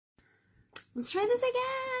Let's try this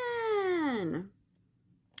again.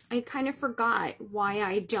 I kind of forgot why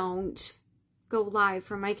I don't go live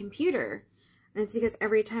from my computer. And it's because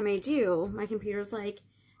every time I do, my computer's like,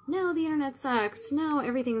 no, the internet sucks. No,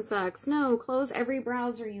 everything sucks. No, close every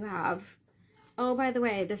browser you have. Oh, by the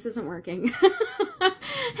way, this isn't working. And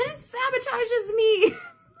it sabotages me.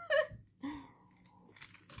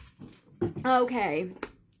 Okay.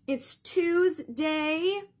 It's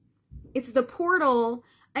Tuesday. It's the portal.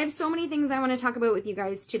 I have so many things I want to talk about with you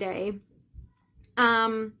guys today.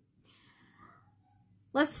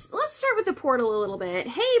 Let's start with the portal a little bit.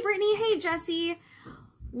 Hey, Brittany. Hey, Jesse.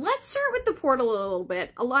 Let's start with the portal a little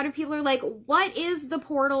bit. A lot of people are like, what is the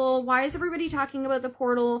portal? Why is everybody talking about the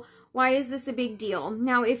portal? Why is this a big deal?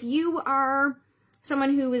 Now, if you are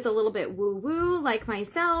someone who is a little bit woo-woo like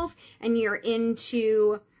myself, and you're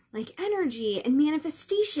into like energy and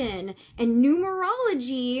manifestation and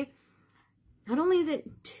numerology, not only is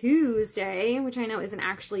it Tuesday, which I know isn't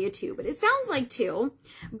actually a 2, but it sounds like 2,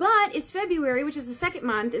 but it's February, which is the second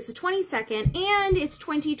month, it's the 22nd, and it's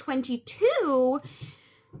 2022.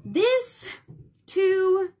 This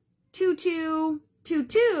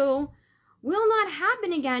 2-2-2-2-2 will not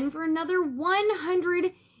happen again for another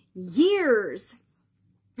 100 years.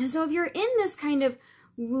 And so if you're in this kind of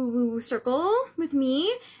woo-woo circle with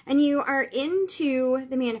me, and you are into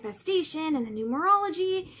the manifestation and the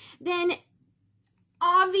numerology, then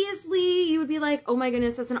obviously you would be like, oh my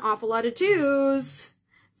goodness, that's an awful lot of 2s.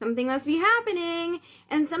 Something must be happening,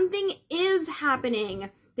 and something is happening.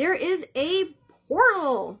 There is a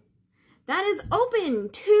portal that is open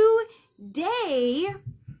today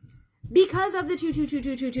because of the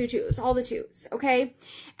 2-2-2-2-2-2-2s, all the 2s, okay?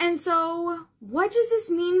 And so what does this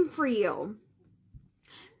mean for you?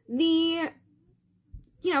 The,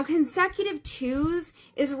 consecutive 2s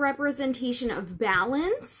is a representation of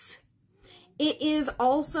balance. It is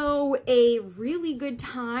also a really good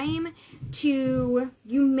time you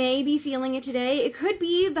may be feeling it today. It could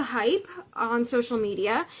be the hype on social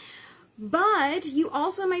media, but you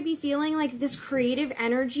also might be feeling like this creative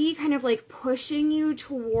energy kind of like pushing you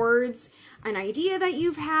towards an idea that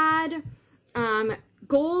you've had,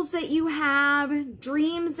 goals that you have,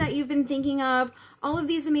 dreams that you've been thinking of, all of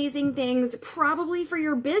these amazing things, probably for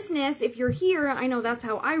your business. If you're here, I know that's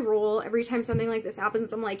how I roll. Every time something like this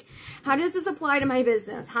happens, I'm like, how does this apply to my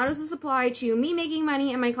business? How does this apply to me making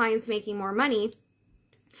money and my clients making more money?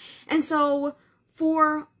 And so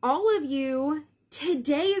for all of you,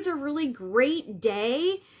 today is a really great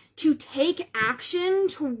day to take action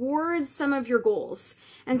towards some of your goals.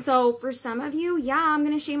 And so for some of you, yeah, I'm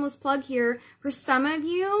going to shameless plug here. For some of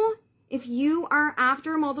you, if you are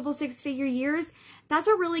after multiple 6-figure years, that's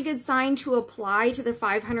a really good sign to apply to the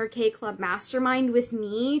 500K Club Mastermind with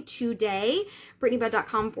me today,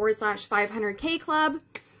 brittanybudd.com/500K Club.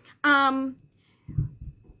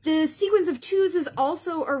 The sequence of 2s is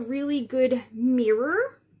also a really good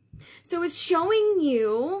mirror. So it's showing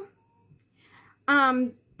you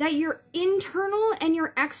that your internal and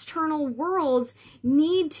your external worlds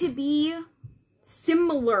need to be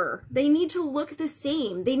similar. They need to look the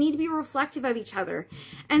same. They need to be reflective of each other.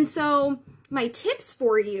 And so my tips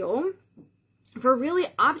for you for really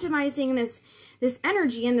optimizing this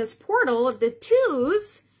energy in this portal of the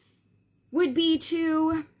 2s would be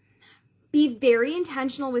to be very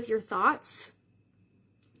intentional with your thoughts.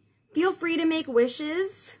 Feel free to make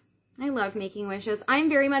wishes. I love making wishes. I'm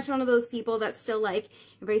very much one of those people that's still like,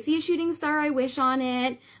 if I see a shooting star, I wish on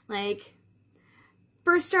it. Like,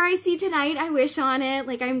 first star I see tonight, I wish on it.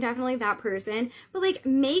 Like, I'm definitely that person. But like,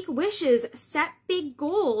 make wishes, set big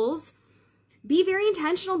goals, be very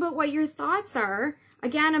intentional about what your thoughts are.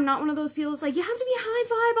 Again, I'm not one of those people that's like, you have to be high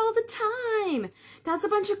vibe all the time. That's a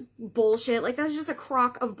bunch of bullshit. Like, that's just a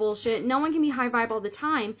crock of bullshit. No one can be high vibe all the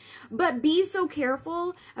time. But be so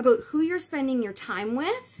careful about who you're spending your time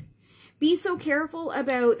with. Be so careful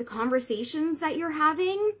about the conversations that you're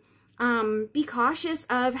having. Be cautious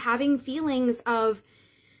of having feelings of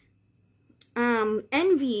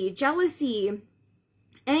envy, jealousy,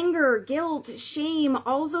 anger, guilt, shame,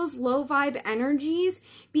 all of those low vibe energies.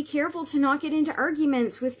 Be careful to not get into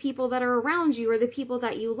arguments with people that are around you or the people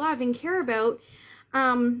that you love and care about.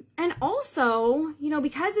 And also,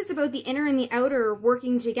 because it's about the inner and the outer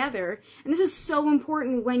working together, and this is so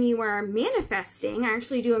important when you are manifesting. I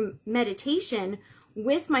actually do a meditation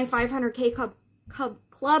with my 500K club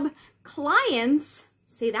clients,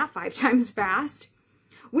 say that 5 times fast,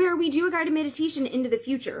 where we do a guided meditation into the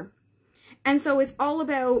future. And so it's all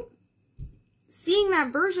about seeing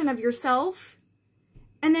that version of yourself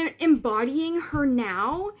and then embodying her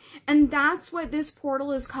now. And that's what this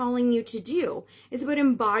portal is calling you to do. It's about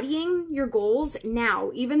embodying your goals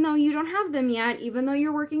now. Even though you don't have them yet, even though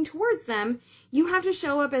you're working towards them, you have to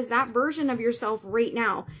show up as that version of yourself right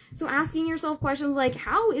now. So asking yourself questions like,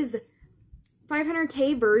 how is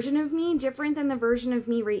 500K version of me different than the version of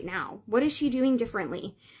me right now? What is she doing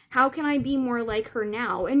differently? How can I be more like her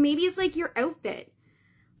now? And maybe it's like your outfit.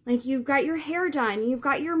 Like you've got your hair done, you've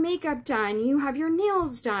got your makeup done, you have your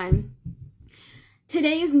nails done.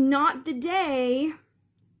 Today is not the day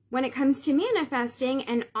when it comes to manifesting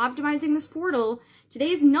and optimizing this portal. Today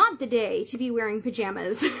is not the day to be wearing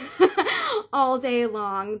pajamas all day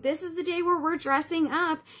long. This is the day where we're dressing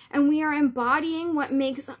up and we are embodying what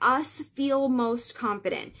makes us feel most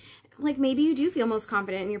confident. Like maybe you do feel most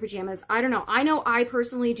confident in your pajamas. I don't know. I know I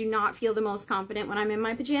personally do not feel the most confident when I'm in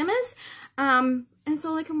my pajamas. And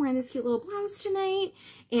so like I'm wearing this cute little blouse tonight,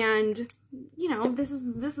 and you know, this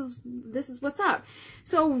is what's up.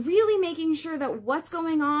 So really making sure that what's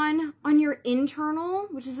going on your internal,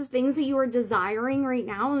 which is the things that you are desiring right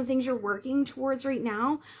now and the things you're working towards right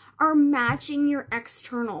now, are matching your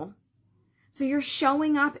external. So you're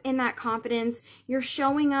showing up in that confidence, you're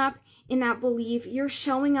showing up in that belief, you're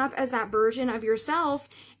showing up as that version of yourself.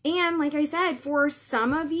 And like I said, for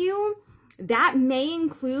some of you, that may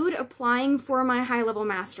include applying for my high-level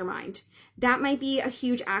mastermind. That might be a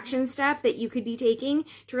huge action step that you could be taking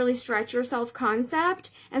to really stretch your self-concept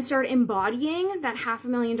and start embodying that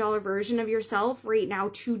 $500,000 version of yourself right now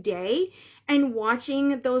today, and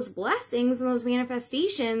watching those blessings and those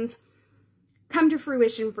manifestations come to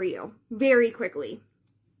fruition for you very quickly.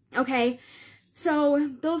 Okay, so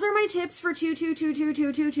those are my tips for 2.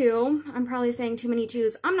 I'm probably saying too many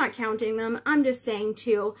twos. I'm not counting them. I'm just saying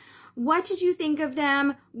 2. What did you think of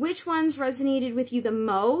them? Which ones resonated with you the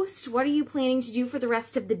most? What are you planning to do for the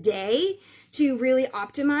rest of the day to really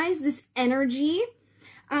optimize this energy?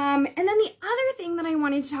 And then the other thing that I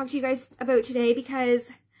wanted to talk to you guys about today,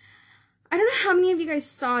 because I don't know how many of you guys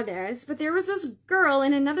saw this, but there was this girl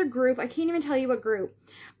in another group. I can't even tell you what group,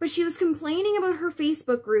 but she was complaining about her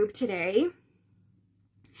Facebook group today.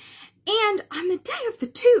 And on the day of the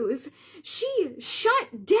 2s, she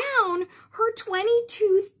shut down her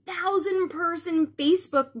 22,000 person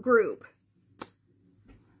Facebook group.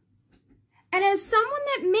 And as someone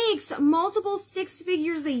that makes multiple 6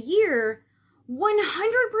 figures a year,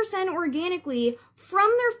 100% organically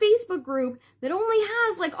from their Facebook group that only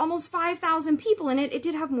has like almost 5,000 people in it. It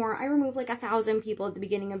did have more. I removed like 1,000 people at the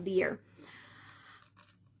beginning of the year.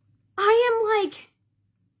 I am like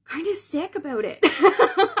kind of sick about it.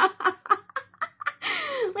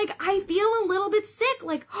 Like I feel a little bit sick.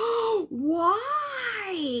 Like, oh,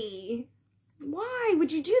 why? Why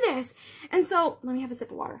would you do this? And so let me have a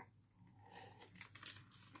sip of water.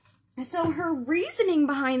 And so her reasoning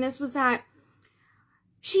behind this was that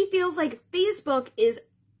she feels like Facebook is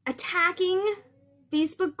attacking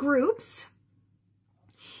Facebook groups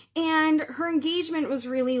and her engagement was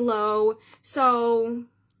really low. So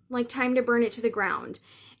like time to burn it to the ground.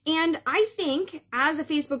 And I think as a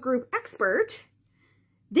Facebook group expert,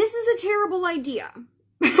 this is a terrible idea.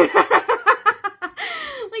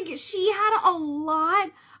 Like she had a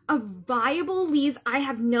lot of viable leads. I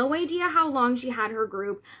have no idea how long she had her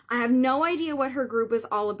group. I have no idea what her group is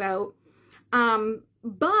all about.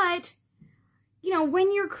 But, you know,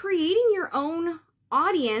 when you're creating your own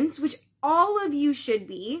audience, which all of you should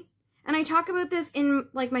be, and I talk about this in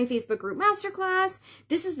like my Facebook group masterclass,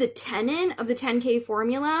 this is the tenet of the 10K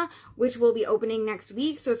formula, which will be opening next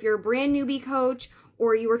week. So if you're a brand newbie coach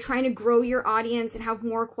or you are trying to grow your audience and have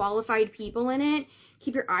more qualified people in it,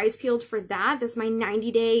 keep your eyes peeled for that. That's my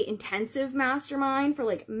 90-day intensive mastermind for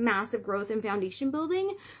like massive growth and foundation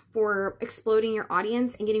building for exploding your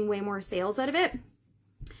audience and getting way more sales out of it.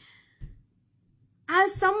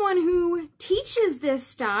 As someone who teaches this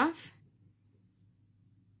stuff,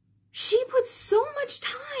 she puts so much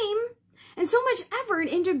time and so much effort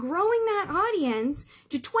into growing that audience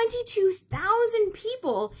to 22,000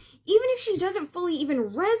 people. Even if she doesn't fully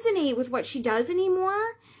even resonate with what she does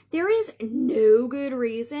anymore, there is no good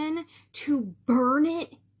reason to burn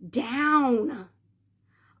it down.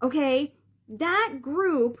 Okay? That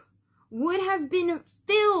group would have been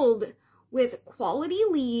filled with quality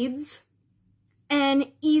leads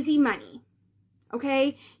and easy money.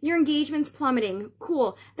 Okay? Your engagement's plummeting.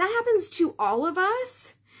 Cool. That happens to all of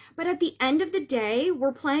us. But at the end of the day,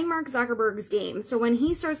 we're playing Mark Zuckerberg's game. So when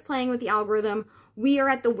he starts playing with the algorithm, we are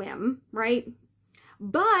at the whim, right?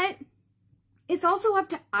 But it's also up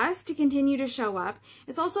to us to continue to show up.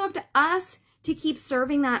 It's also up to us to keep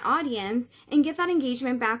serving that audience and get that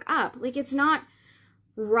engagement back up. Like it's not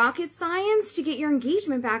rocket science to get your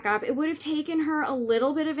engagement back up. It would have taken her a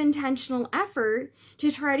little bit of intentional effort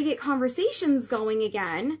to try to get conversations going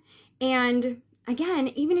again. And again,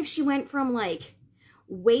 even if she went from like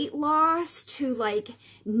weight loss to like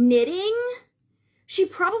knitting, she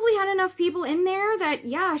probably had enough people in there that,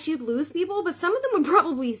 yeah, she'd lose people, but some of them would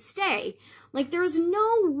probably stay. Like, there's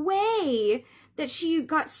no way that she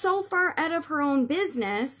got so far out of her own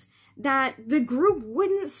business that the group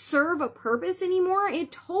wouldn't serve a purpose anymore.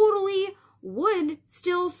 It totally would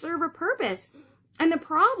still serve a purpose. And the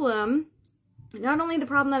problem, not only the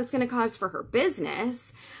problem that it's going to cause for her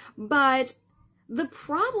business, but the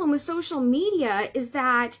problem with social media is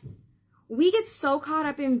that we get so caught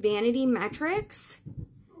up in vanity metrics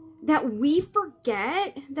that we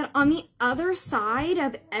forget that on the other side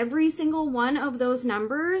of every single one of those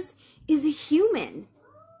numbers is a human.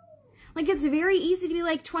 Like, it's very easy to be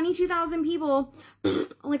like, 22,000 people,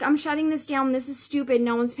 like, I'm shutting this down, this is stupid,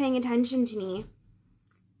 no one's paying attention to me.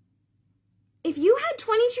 If you had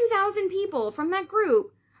 22,000 people from that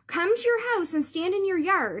group come to your house and stand in your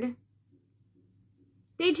yard,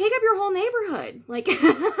 they'd take up your whole neighborhood. Like,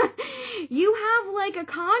 you have like a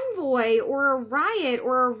convoy or a riot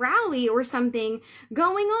or a rally or something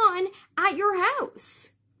going on at your house.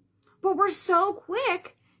 But we're so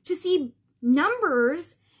quick to see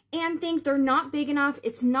numbers and think they're not big enough,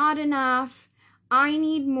 it's not enough, I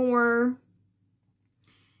need more,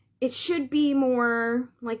 it should be more,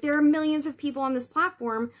 like there are millions of people on this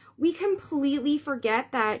platform. We completely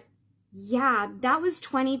forget that, yeah, that was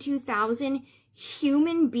 22,000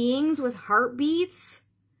 human beings with heartbeats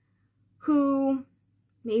who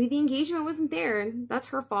maybe the engagement wasn't there. That's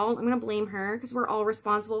her fault. I'm going to blame her because we're all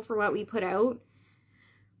responsible for what we put out.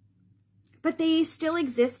 But they still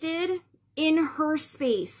existed in her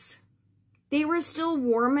space. They were still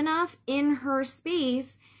warm enough in her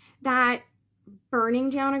space that burning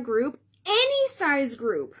down a group, any size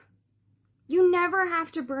group, you never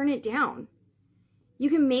have to burn it down. You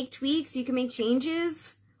can make tweaks, you can make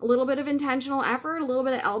changes, a little bit of intentional effort, a little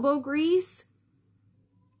bit of elbow grease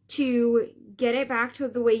to get it back to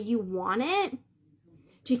the way you want it,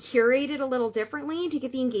 to curate it a little differently, to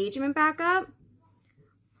get the engagement back up.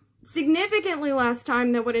 Significantly less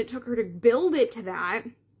time than what it took her to build it to that,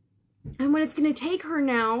 and what it's going to take her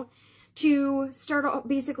now to start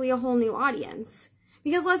basically a whole new audience.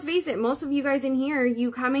 Because let's face it, most of you guys in here,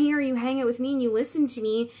 you come in here, you hang out with me, and you listen to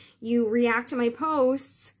me, you react to my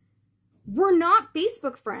posts. We're not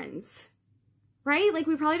Facebook friends, right? Like,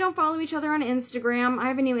 we probably don't follow each other on Instagram. I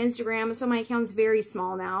have a new Instagram, so my account's very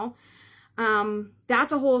small now.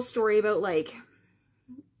 That's a whole story about, like,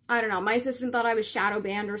 I don't know, my assistant thought I was shadow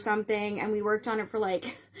banned or something, and we worked on it for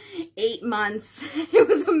like 8 months. It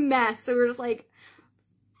was a mess. So we were just like,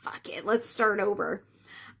 fuck it, let's start over.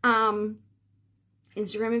 Instagram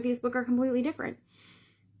and Facebook are completely different.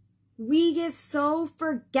 We get so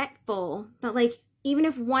forgetful that, like, even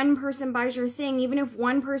if one person buys your thing, even if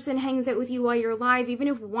one person hangs out with you while you're live, even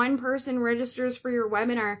if one person registers for your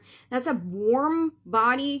webinar, that's a warm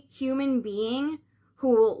body human being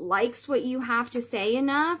who likes what you have to say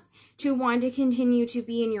enough to want to continue to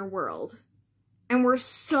be in your world. And we're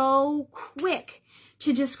so quick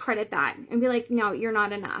to discredit that and be like, no, you're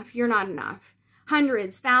not enough. You're not enough.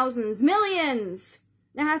 Hundreds, thousands, millions.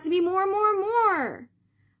 There has to be more and more and more.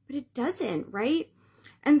 But it doesn't, right?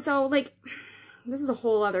 And so, like, this is a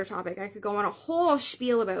whole other topic. I could go on a whole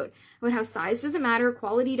spiel about how size doesn't matter,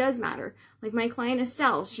 quality does matter. Like my client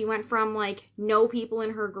Estelle, she went from like no people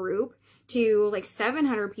in her group to like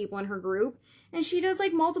 700 people in her group, and she does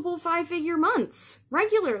like multiple 5-figure months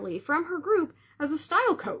regularly from her group as a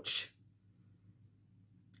style coach.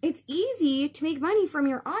 It's easy to make money from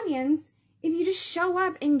your audience if you just show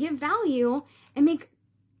up and give value and make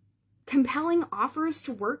compelling offers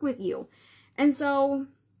to work with you. And so,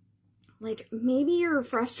 like, maybe you're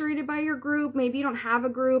frustrated by your group, maybe you don't have a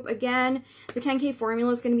group. Again, the 10K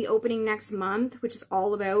formula is going to be opening next month, which is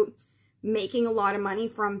all about making a lot of money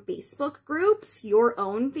from Facebook groups, your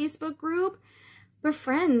own Facebook group. But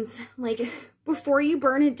friends, like, before you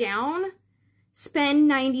burn it down, spend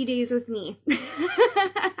 90 days with me.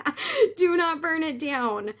 Do not burn it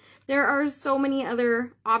down. There are so many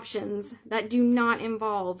other options that do not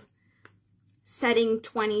involve setting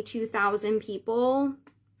 22,000 people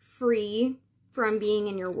free from being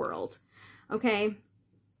in your world. Okay?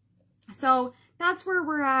 So that's where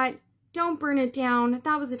we're at. Don't burn it down.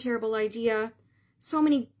 That was a terrible idea. So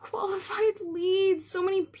many qualified leads, so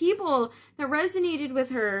many people that resonated with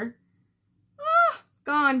her. Ah,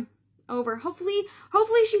 gone. Over. Hopefully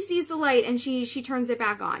she sees the light and she turns it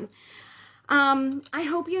back on. I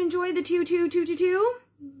hope you enjoyed the 22222.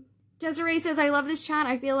 Desiree says, I love this chat.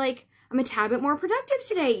 I feel like I'm a tad bit more productive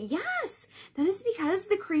today. Yes, that is because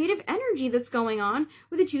the creative energy that's going on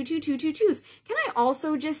with the 22222s. Can I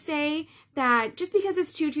also just say that just because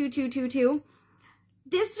it's 22222,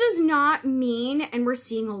 this does not mean, and we're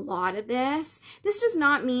seeing a lot of this does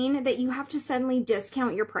not mean that you have to suddenly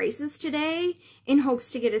discount your prices today in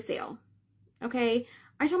hopes to get a sale. Okay?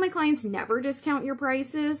 I tell my clients never discount your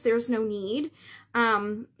prices. There's no need.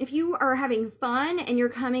 If you are having fun and you're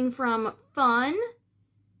coming from fun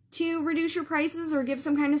to reduce your prices or give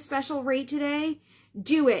some kind of special rate today,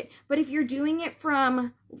 do it. But if you're doing it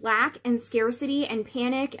from lack and scarcity and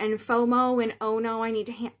panic and FOMO and, oh no, I need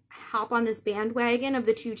to hop on this bandwagon of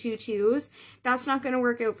the 222s, that's not going to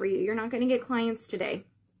work out for you. You're not going to get clients today.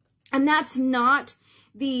 And that's not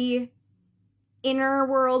the inner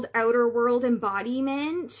world, outer world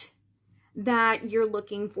embodiment that you're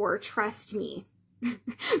looking for. Trust me.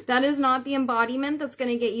 That is not the embodiment that's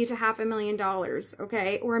going to get you to $500,000,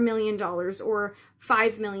 okay? Or $1 million or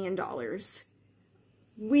 $5 million.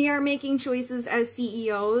 We are making choices as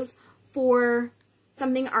CEOs for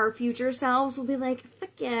something our future selves will be like,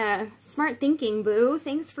 fuck yeah, smart thinking, boo.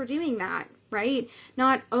 Thanks for doing that, right?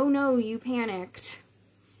 Not, oh no, you panicked.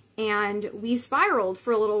 And we spiraled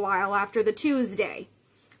for a little while after the Tuesday.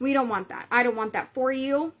 We don't want that. I don't want that for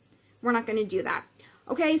you. We're not going to do that.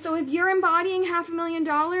 Okay, so if you're embodying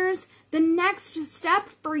 $500,000, the next step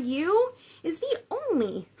for you is the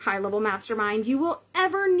only high-level mastermind you will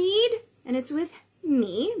ever need, and it's with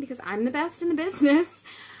me, because I'm the best in the business,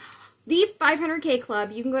 the 500K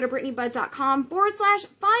Club. You can go to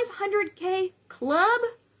BrittanyBudd.com/500K Club,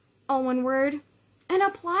 all one word, and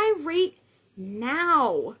apply right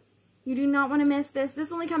now. You do not want to miss this.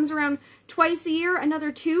 This only comes around twice a year,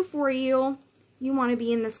 another 2 for you. You want to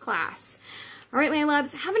be in this class. All right, my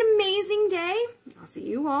loves, have an amazing day. I'll see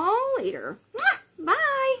you all later.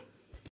 Bye.